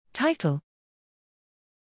Title: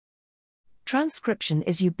 Transcription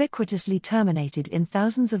is ubiquitously terminated in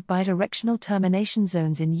thousands of bidirectional termination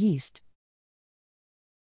zones in yeast.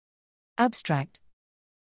 Abstract: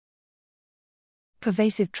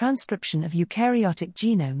 Pervasive transcription of eukaryotic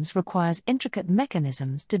genomes requires intricate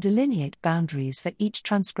mechanisms to delineate boundaries for each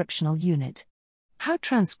transcriptional unit. How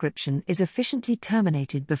transcription is efficiently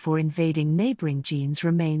terminated before invading neighboring genes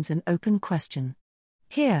remains an open question.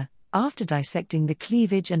 Here, after dissecting the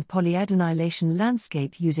cleavage and polyadenylation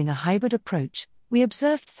landscape using a hybrid approach, we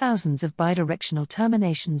observed thousands of bidirectional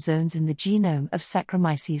termination zones in the genome of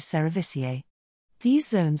Saccharomyces cerevisiae. These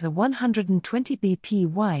zones are 120 bp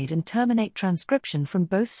wide and terminate transcription from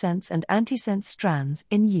both sense and antisense strands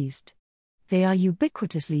in yeast. They are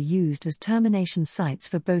ubiquitously used as termination sites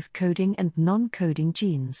for both coding and non-coding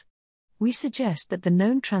genes. We suggest that the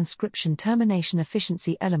known transcription termination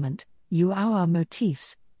efficiency element, UAR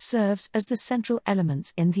motifs, serves as the central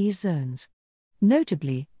elements in these zones.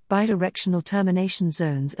 Notably, bidirectional termination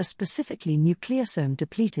zones are specifically nucleosome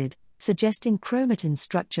depleted, suggesting chromatin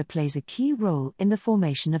structure plays a key role in the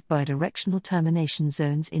formation of bidirectional termination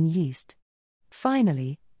zones in yeast.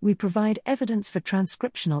 Finally, we provide evidence for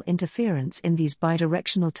transcriptional interference in these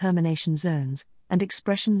bidirectional termination zones, and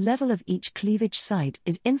expression level of each cleavage site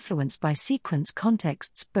is influenced by sequence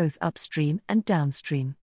contexts both upstream and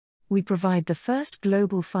downstream. We provide the first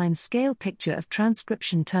global fine-scale picture of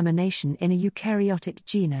transcription termination in a eukaryotic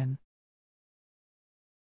genome.